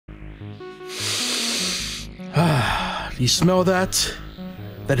You smell that?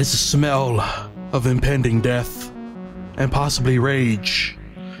 That is the smell of impending death and possibly rage.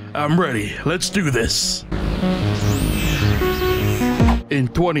 I'm ready. Let's do this. In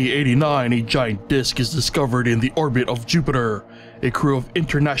 2089, a giant disk is discovered in the orbit of Jupiter. A crew of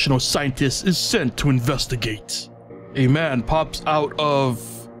international scientists is sent to investigate. A man pops out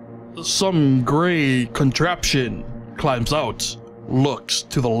of some gray contraption, climbs out, looks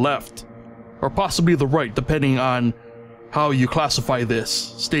to the left, or possibly the right, depending on how you classify this.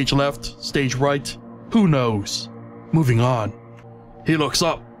 Stage left, stage right, who knows? Moving on. He looks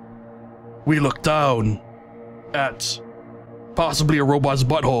up. We look down at possibly a robot's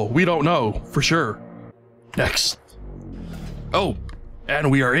butthole. We don't know for sure. Next. Oh,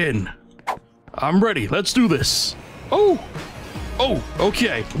 and we are in. I'm ready. Let's do this. Oh,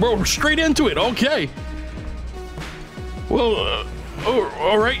 okay. We're straight into it. Okay. Well,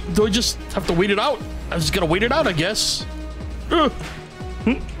 all right. Do I just have to wait it out? I just gotta wait it out, I guess.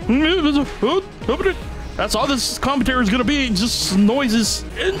 That's all this commentary is gonna be. Just noises.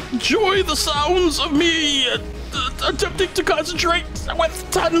 Enjoy the sounds of me attempting to concentrate with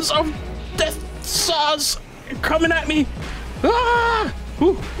tons of death saws coming at me. Ah!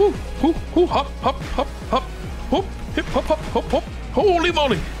 Hop, hop, hop, hop, hop, hip, hop, hop, hop, hop. Holy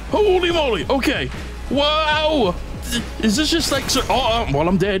moly! Holy moly! Okay. Wow! Is this just like... well,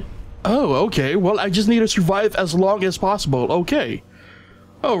 I'm dead. Oh, okay. Well, I just need to survive as long as possible. Okay.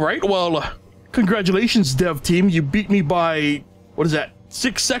 Alright, well, congratulations, dev team. You beat me by... what is that?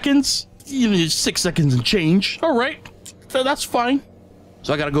 6 seconds? 6 seconds and change. Alright. That's fine.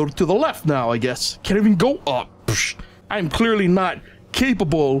 So I gotta go to the left now, I guess. Can't even go up. I'm clearly not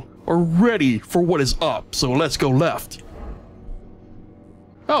capable or ready for what is up. So let's go left.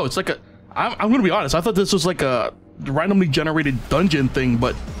 Oh, it's like a... I'm gonna be honest. I thought this was like a randomly generated dungeon thing,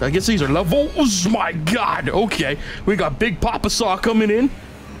 but I guess these are levels. My God. Okay. We got Big Papa Saw coming in.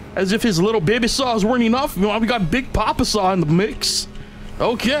 As if his little baby saws weren't enough. We got Big Papa Saw in the mix.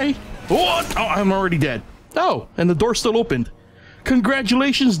 Okay. What? Oh, I'm already dead. Oh, and the door still opened.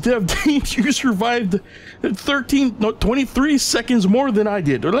 Congratulations, dev team. You survived 23 seconds more than I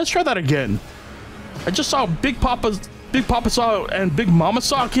did. Let's try that again. I just saw Big Papa Saw and Big Mama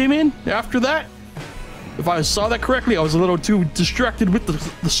Saw came in after that. If I saw that correctly, I was a little too distracted with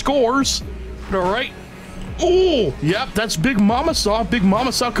the scores. All right. Oh, yep, that's Big Mama Saw. Big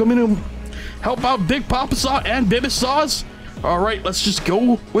Mama Saw coming in and help out Big Papa Saw and Baby Saws. All right, let's just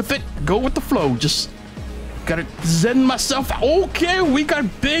go with it. Go with the flow. Just gotta zen myself. Okay, we got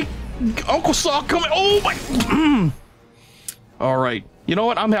Big Uncle Saw coming. Oh my. All right. You know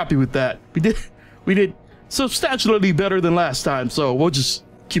what? I'm happy with that. We did substantially better than last time, so we'll just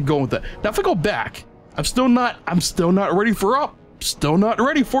keep going with that. Now, if I go back, I'm still not ready for up. Still not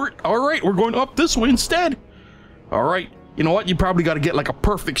ready for it. All right, we're going up this way instead. All right. You know what? You probably got to get like a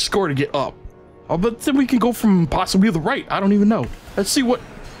perfect score to get up. Oh, but then we can go from possibly the right. I don't even know. Let's see what.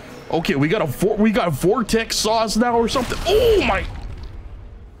 Okay, we got vortex saws now or something. Oh my.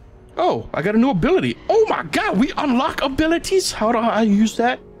 Oh, I got a new ability. Oh my God, we unlock abilities. How do I use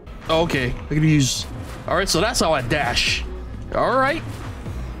that? Okay, I can use. All right, so that's how I dash. All right.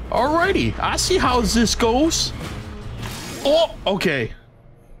 Alrighty, I see how this goes. Oh, okay.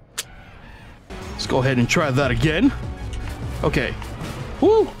 Let's go ahead and try that again. Okay.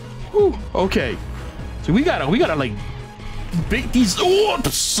 Woo, woo. Okay. So we gotta like bait these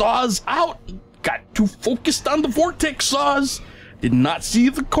saws out. Got too focused on the vortex saws. Did not see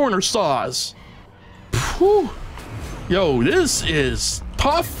the corner saws. Whew. Yo, this is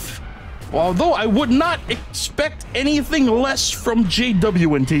tough. Although I would not expect anything less from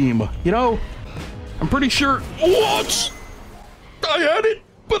JW and team. You know, I'm pretty sure. What? I had it,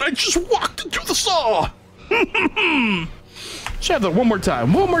 but I just walked into the saw. Let's have that one more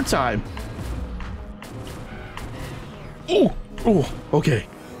time. One more time. Oh, okay.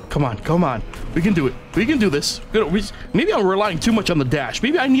 Come on, come on. We can do it. We can do this. Maybe I'm relying too much on the dash.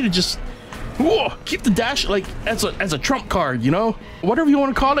 Maybe I need to just keep the dash like as a trump card. You know, whatever you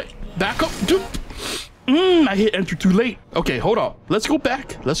want to call it. Back up. I hit enter too late. Okay, hold up. Let's go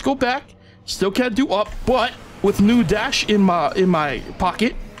back. Let's go back. Still can't do up, but with new dash in my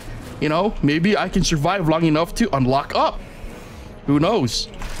pocket, you know, maybe I can survive long enough to unlock up. Who knows?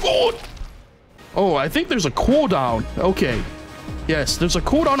 Oh, I think there's a cooldown. Okay. Yes, there's a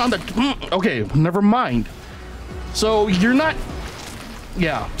cooldown on the. Okay, never mind. So you're not.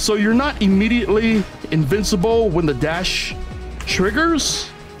 Yeah. So you're not immediately invincible when the dash triggers.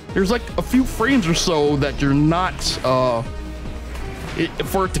 There's like a few frames or so that you're not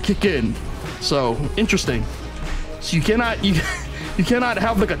for it to kick in. So interesting. So you cannot cannot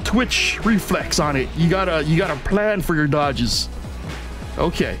have like a twitch reflex on it. You gotta plan for your dodges.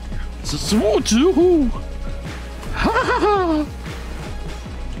 Okay.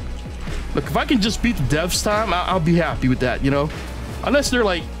 Look, if I can just beat the devs time, I'll be happy with that, you know? Unless they're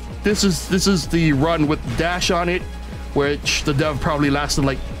like, this is the run with dash on it, which the dev probably lasted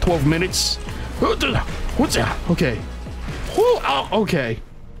like 12 minutes. What's that? Okay. Okay.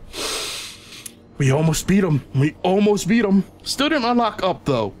 We almost beat him. We almost beat him. Still didn't unlock up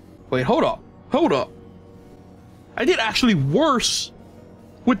though. Wait, hold up. Hold up. I did actually worse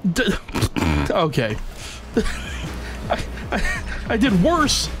with okay. I did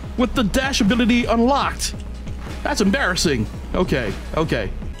worse with the dash ability unlocked. That's embarrassing. Okay,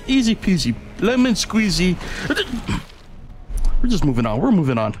 okay. Easy peasy. Lemon squeezy. We're just moving on. We're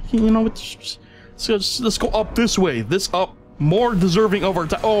moving on. You know what? Let's go up this way. This up. More deserving of our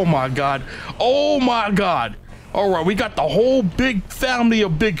time. Oh my god. Oh my god. Alright, we got the whole big family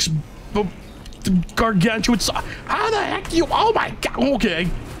of big gargantuan. How the heck do you? Oh my god. Okay.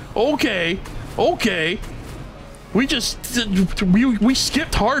 Okay. Okay. We just we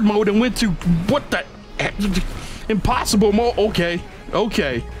skipped hard mode and went to what the heck? Impossible mode. Okay.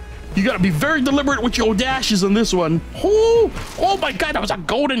 Okay. You gotta be very deliberate with your dashes on this one. Oh my god, that was a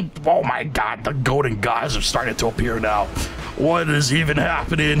golden. Oh my god, the golden gods are starting to appear now. What is even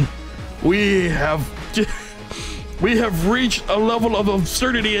happening? We have reached a level of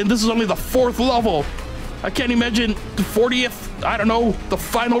absurdity, and this is only the 4th level. I can't imagine the 40th. I don't know, the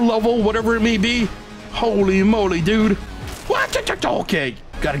final level, whatever it may be. Holy moly, dude! What? Okay,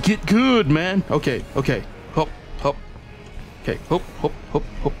 gotta get good, man. Okay, okay, hop, hop. Okay, hop, hop, hop,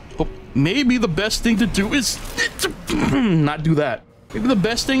 hop. Maybe the best thing to do is not do that. Maybe the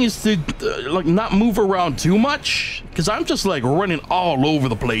best thing is to like not move around too much, because I'm just like running all over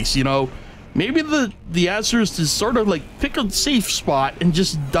the place, you know. Maybe the answer is to sort of like pick a safe spot and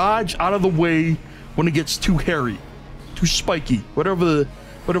just dodge out of the way when it gets too hairy, too spiky, whatever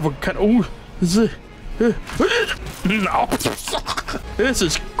kind of. Oh, this is no. This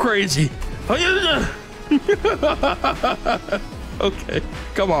is crazy. Okay,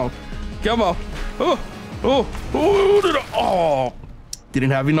 come on. Come on. Oh, didn't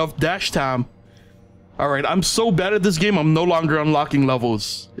have enough dash time. All right, I'm so bad at this game, I'm no longer unlocking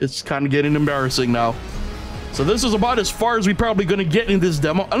levels. It's kind of getting embarrassing now. So this is about as far as we probably gonna get in this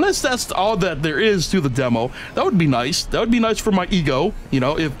demo, unless that's all that there is to the demo. That would be nice. That would be nice for my ego, you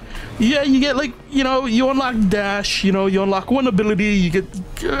know, if, yeah, you get like, you know, you unlock dash, you know, you unlock one ability, you get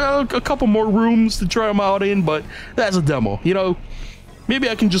a couple more rooms to try them out in, but that's a demo, you know. Maybe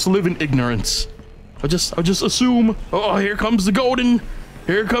I can just live in ignorance. I'll just assume. Oh, here comes the golden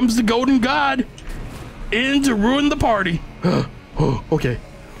god in to ruin the party. Oh, okay.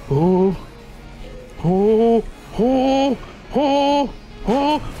 Oh, oh, oh, oh,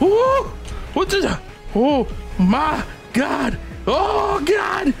 oh, oh. What is that? Oh my god. Oh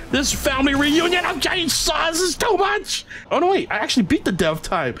god. This family reunion of chainsaws is too much. Oh no, wait. I actually beat the dev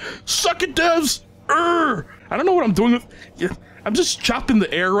time. Suck it, devs. I don't know what I'm doing with. Yeah. I'm just chopping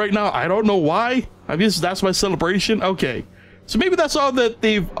the air right now. I don't know why. I guess that's my celebration. Okay. So maybe that's all that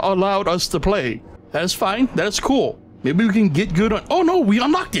they've allowed us to play. That's fine. That's cool. Maybe we can get good on. Oh no, we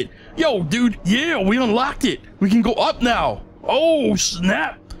unlocked it. Yo, dude. Yeah, we unlocked it. We can go up now. Oh,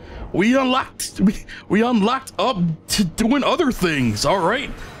 snap. We unlocked up to doing other things. All right.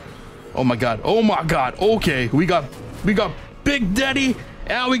 Oh my god. Oh my god. Okay. We got Big Daddy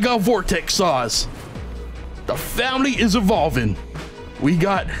and we got Vortex Saws. The family is evolving. We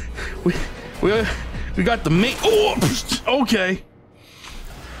got the main. Oh, okay.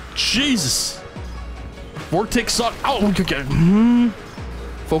 Jesus. Vortex saw. Oh, okay.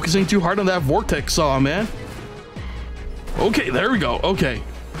 Focusing too hard on that vortex saw, man. Okay, there we go. Okay.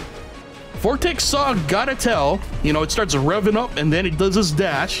 Vortex saw, gotta tell. You know, it starts revving up and then it does this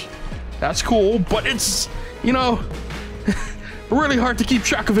dash. That's cool, but it's, you know, really hard to keep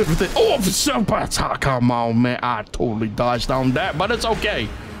track of everything. Oh, come on, man. I totally dodged on that, but it's okay.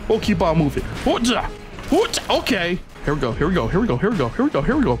 We'll keep on moving. Okay. Here we go. Here we go. Here we go. Here we go. Here we go.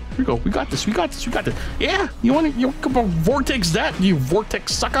 Here we go. Here we go. We got this. We got this. We got this. Yeah. You want to vortex that? You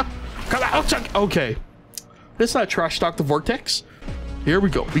vortex sucker. Come on. Okay. Let's not trash talk the vortex. Here we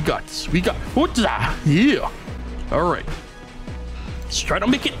go. We got this. We got. Yeah. All right. Let's try to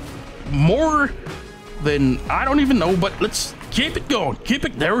make it more than I don't even know, but let's keep it going. Keep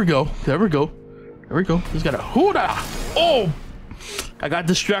it. There we go. There we go. There we go. Just got a hooda. Oh, I got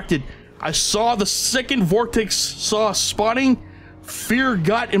distracted. I saw the second vortex saw spawning. Fear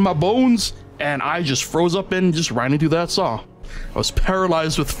got in my bones, and I just froze up and just ran into that saw. I was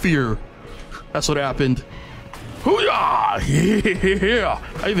paralyzed with fear. That's what happened. Hoo-yah! Yeah!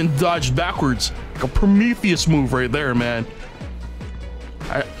 I even dodged backwards. Like a Prometheus move right there, man.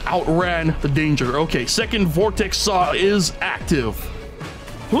 I outran the danger. Okay, second vortex saw is active.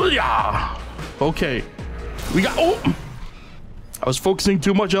 Hoo-yah! Okay. We got... Oh! I was focusing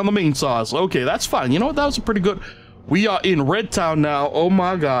too much on the main saws. Okay, that's fine. You know what? That was a pretty good... We are in Red Town now. Oh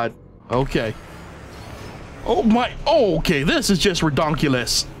my god. Okay. Oh my... Oh, okay. This is just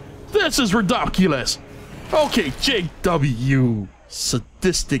redonkulous. This is redonkulous. Okay, JW.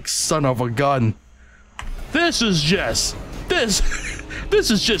 Sadistic son of a gun. This is just... This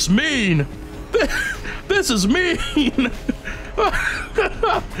is just mean. This is mean. Oh.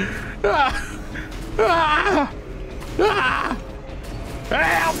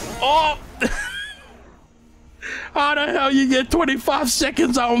 How the hell you get 25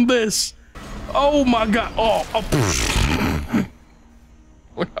 seconds on this? Oh my god. Oh.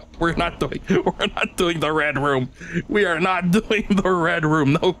 We're not doing the red room. We are not doing the red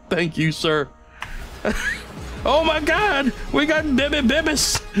room. No, thank you, sir. Oh my god. We got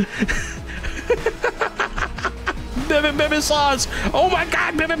Bibis. Bibis saws. Oh my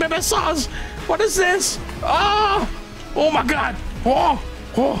god, Bibis saws. What is this? Oh. Oh my god. Oh.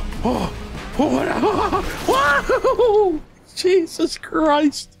 Oh. Oh. Oh, Jesus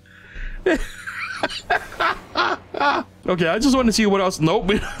Christ. Okay, I just want to see what else. Nope,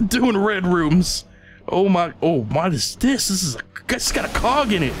 we're not doing red rooms. Oh my, what is this? This is it's got a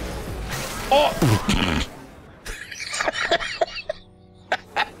cog in it. Oh.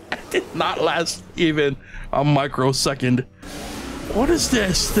 Did not last even a microsecond. What is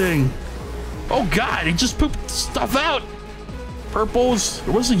this thing? Oh god, it just pooped stuff out. Purples.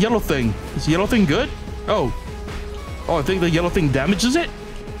 What's the yellow thing? Is the yellow thing good? Oh. Oh, I think the yellow thing damages it.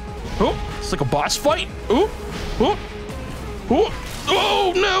 Oh, it's like a boss fight. Oh, oh, oh,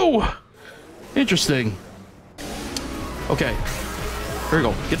 oh no. Interesting. Okay. Here we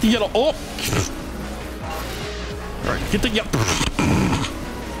go. Get the yellow. Oh. All right, get the yellow.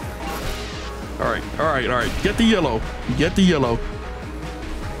 All right. Get the yellow. Get the yellow.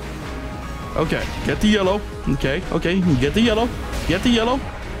 Okay, get the yellow. Okay, get the yellow. Get the yellow.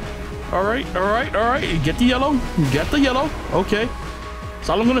 All right. Get the yellow. Get the yellow. Okay. That's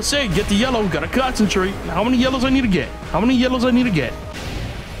all I'm gonna say. Get the yellow. Gotta concentrate. How many yellows I need to get? How many yellows I need to get?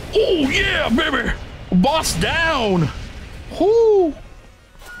 Oh yeah, baby. Boss down. Whoo.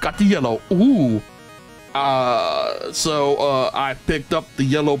 Got the yellow. Ooh. So I picked up the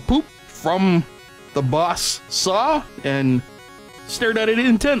yellow poop from the boss saw and stared at it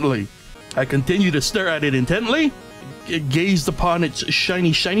intently. I continue to stare at it intently, gazed upon its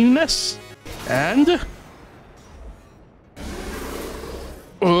shininess, and...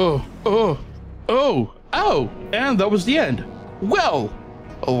 Oh, and that was the end. Well,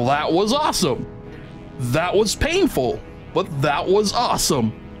 that was awesome. That was painful, but that was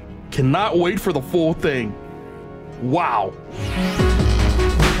awesome. Cannot wait for the full thing. Wow.